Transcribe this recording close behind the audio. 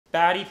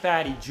Fatty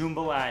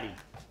Jumbalati.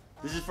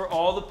 This is for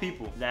all the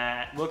people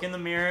that look in the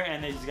mirror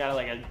and they just got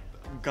like a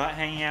gut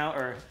hanging out,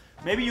 or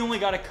maybe you only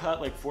got to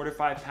cut like 4 to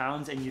 5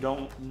 pounds and you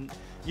don't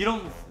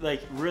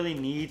like really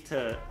need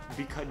to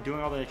be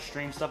doing all the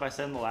extreme stuff I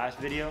said in the last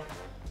video.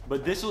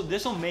 But this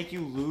will make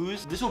you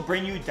lose. This will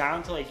bring you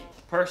down to, like,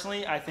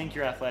 personally, I think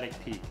your athletic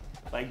peak.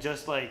 Like,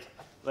 just like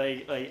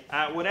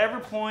at whatever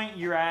point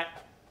you're at,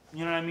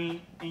 you know what I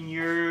mean, in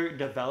your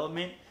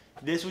development,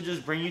 this will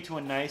just bring you to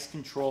a nice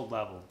controlled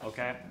level,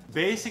 okay?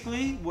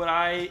 Basically, what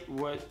I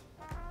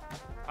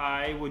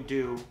would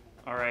do,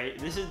 all right,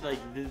 this is like,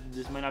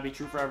 this might not be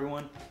true for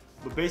everyone,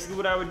 but basically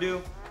what I would do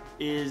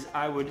is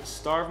I would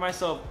starve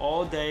myself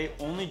all day,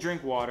 only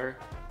drink water,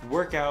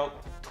 work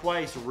out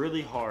twice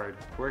really hard,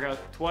 work out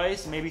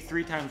twice, maybe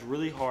 3 times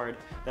really hard.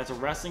 That's a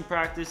wrestling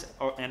practice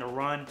and a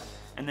run,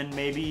 and then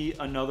maybe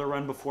another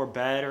run before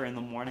bed or in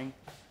the morning,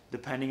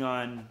 depending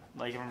on,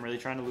 like, if I'm really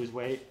trying to lose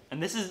weight.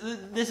 And this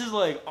is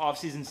like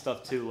off-season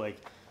stuff too.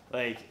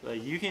 Like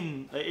you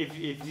can,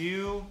 if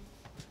you,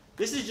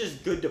 this is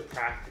just good to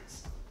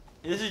practice.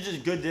 This is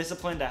just good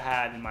discipline to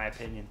have, in my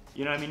opinion.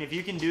 You know what I mean? If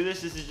you can do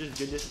this, this is just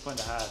good discipline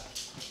to have.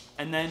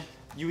 And then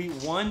you eat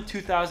 1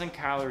 2,000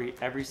 calorie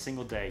every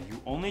single day.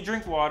 You only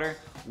drink water,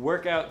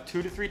 work out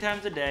 2 to 3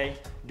 times a day,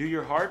 do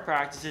your hard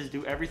practices,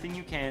 do everything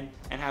you can,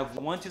 and have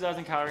 1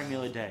 2,000 calorie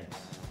meal a day.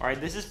 All right,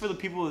 this is for the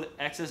people with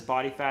excess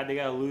body fat. They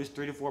gotta lose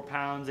 3 to 4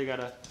 pounds. They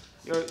gotta,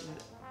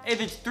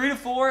 if it's 3 to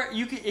 4,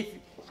 you can,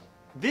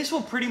 this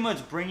will pretty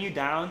much bring you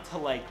down to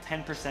like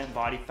 10%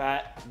 body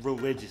fat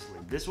religiously.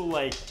 This will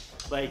like,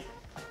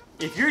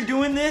 if you're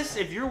doing this,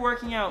 if you're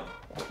working out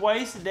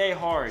twice a day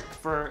hard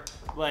for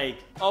like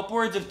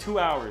upwards of 2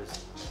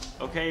 hours,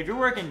 okay? If you're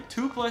working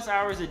 2+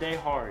 hours a day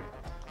hard,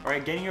 all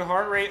right, getting your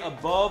heart rate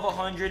above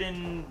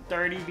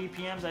 130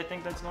 BPMs, I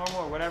think that's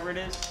normal, or whatever it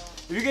is.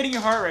 If you're getting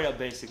your heart rate up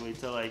basically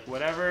to like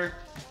whatever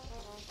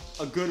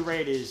a good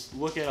rate is,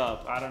 look it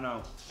up, I don't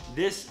know.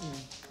 This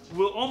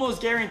will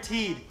almost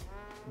guaranteed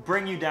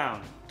bring you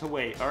down to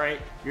weight, all right?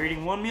 You're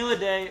eating 1 meal a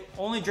day,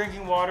 only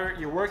drinking water,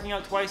 you're working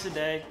out twice a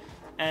day,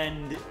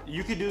 and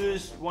you could do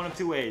this one of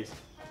 2 ways.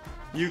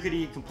 You could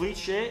eat complete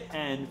shit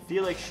and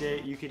feel like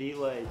shit. You could eat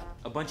like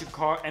a bunch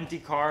of empty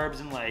carbs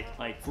and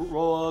like fruit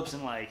roll-ups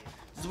and like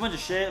just a bunch of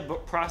shit,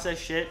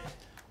 processed shit.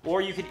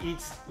 Or you could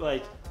eat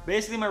like,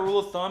 basically my rule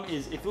of thumb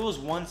is if it was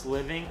once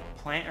living,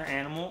 plant or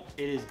animal,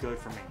 it is good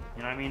for me.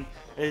 You know what I mean?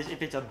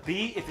 If it's a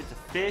beet, if it's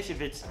a fish,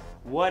 if it's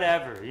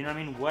whatever, you know what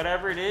I mean?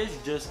 Whatever it is,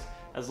 just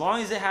as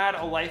long as it had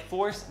a life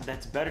force,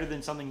 that's better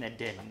than something that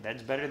didn't.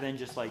 That's better than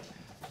just like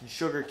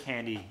sugar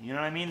candy. You know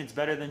what I mean? It's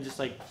better than just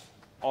like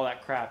all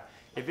that crap.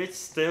 If it's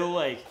still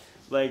like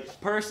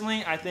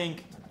personally, I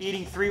think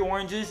eating 3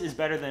 oranges is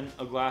better than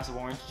a glass of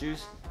orange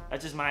juice.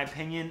 That's just my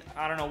opinion.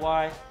 I don't know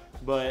why,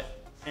 but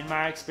in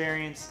my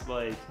experience,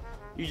 like,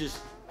 you just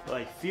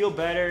like feel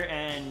better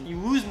and you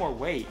lose more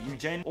weight.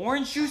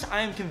 Orange juice,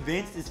 I am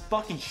convinced, is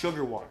fucking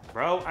sugar water,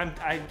 bro.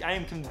 I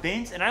am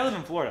convinced, and I live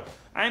in Florida.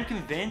 I am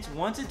convinced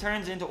once it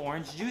turns into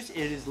orange juice, it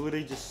is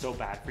literally just so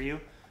bad for you.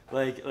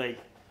 Like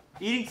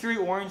eating 3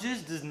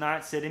 oranges does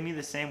not sit in me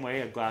the same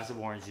way a glass of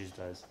orange juice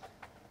does.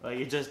 Like,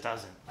 it just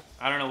doesn't.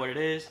 I don't know what it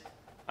is.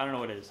 I don't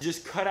know what it is.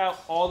 Just cut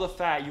out all the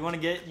fat. You want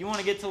to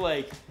get to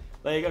like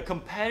a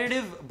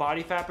competitive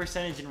body fat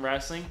percentage in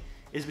wrestling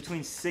is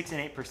between 6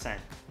 and 8%.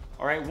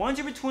 All right, once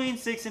you're between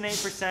 6 and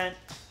 8%,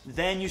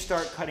 then you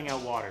start cutting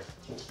out water.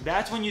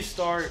 That's when you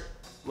start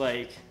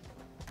doing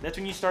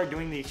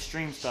the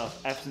extreme stuff,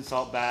 Epsom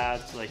salt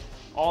baths, like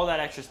all that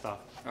extra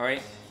stuff. All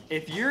right,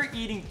 if you're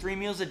eating 3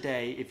 meals a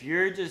day, if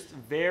you're just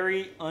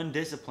very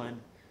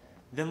undisciplined,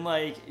 then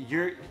like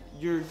you're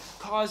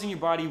causing your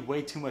body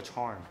way too much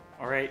harm.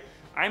 All right,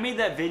 I made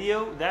that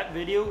video. That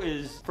video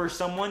is for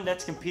someone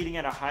that's competing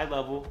at a high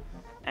level,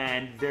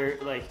 and they're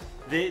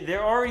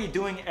already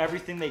doing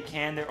everything they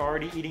can. They're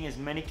already eating as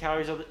many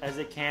calories as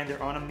they can.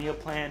 They're on a meal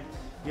plan.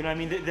 You know what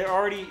I mean? They're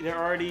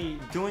already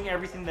doing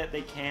everything that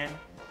they can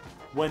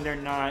when they're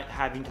not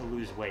having to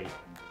lose weight.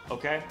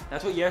 Okay,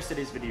 that's what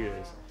yesterday's video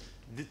is.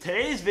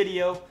 Today's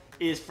video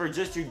is for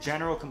just your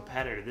general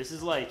competitor. This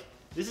is like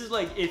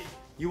if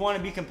you want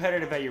to be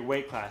competitive at your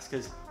weight class,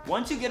 because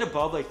once you get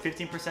above like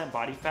 15%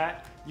 body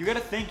fat, you got to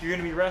think you're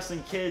going to be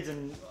wrestling kids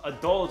and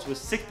adults with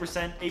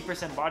 6%,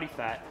 8% body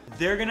fat.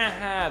 They're going to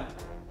have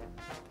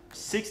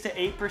 6 to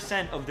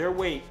 8% of their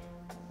weight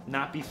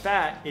not be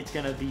fat. It's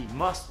going to be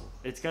muscle.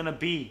 It's going to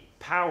be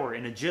power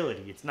and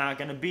agility. It's not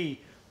going to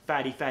be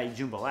fatty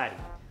Jumbalati.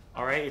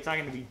 All right? It's not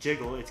going to be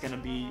jiggle. It's going to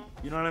be,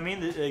 you know what I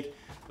mean?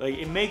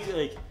 It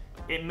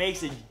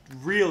makes a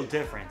real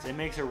difference. It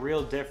makes a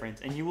real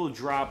difference, and you will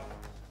drop.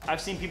 I've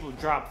seen people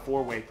drop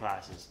 4 weight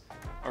classes,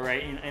 all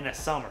right, in a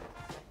summer.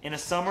 In a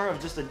summer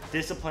of just a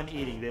disciplined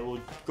eating, they will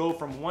go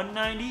from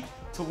 190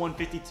 to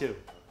 152,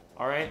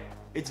 all right?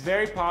 It's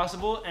very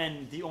possible,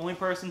 and the only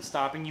person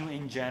stopping you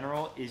in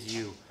general is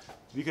you.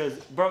 Because,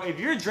 bro, if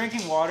you're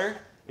drinking water,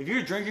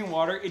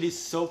 it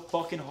is so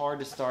fucking hard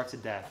to starve to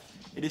death.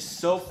 It is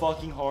so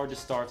fucking hard to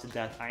starve to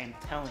death, I am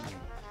telling you.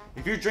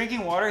 If you're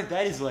drinking water,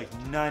 that is like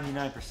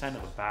 99%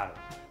 of the battle.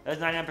 That's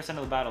 99% of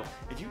the battle.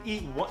 If you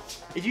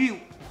eat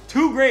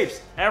 2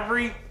 grapes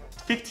every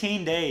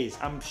 15 days,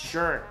 I'm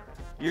sure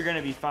you're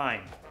gonna be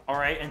fine. All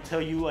right,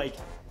 until you like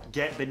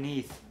get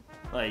beneath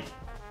like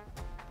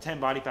 10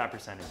 body fat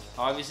percentage.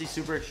 Obviously,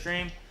 super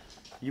extreme.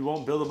 You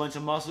won't build a bunch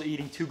of muscle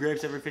eating 2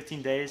 grapes every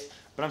 15 days.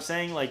 But I'm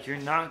saying like you're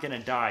not gonna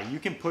die. You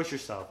can push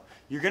yourself.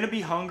 You're gonna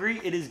be hungry.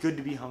 It is good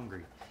to be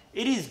hungry.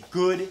 It is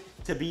good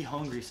to be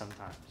hungry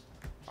sometimes.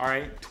 All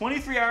right,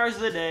 23 hours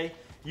of the day,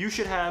 you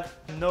should have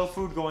no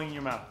food going in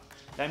your mouth.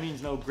 That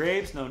means no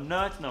grapes, no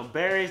nuts, no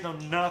berries, no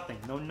nothing,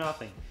 no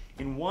nothing.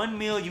 In one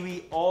meal, you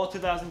eat all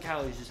 2,000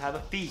 calories. Just have a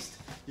feast.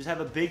 Just have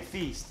a big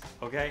feast,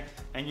 okay?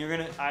 And you're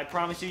gonna, I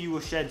promise you, you will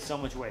shed so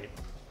much weight.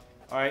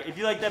 All right, if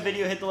you like that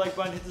video, hit the like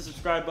button, hit the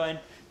subscribe button.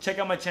 Check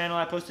out my channel.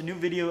 I post a new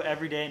video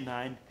every day at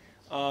 9.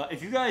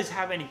 If you guys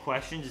have any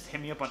questions, just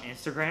hit me up on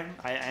Instagram.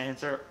 I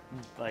answer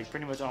like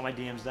pretty much all my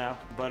DMs now.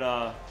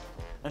 But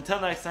until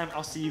next time,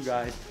 I'll see you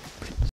guys.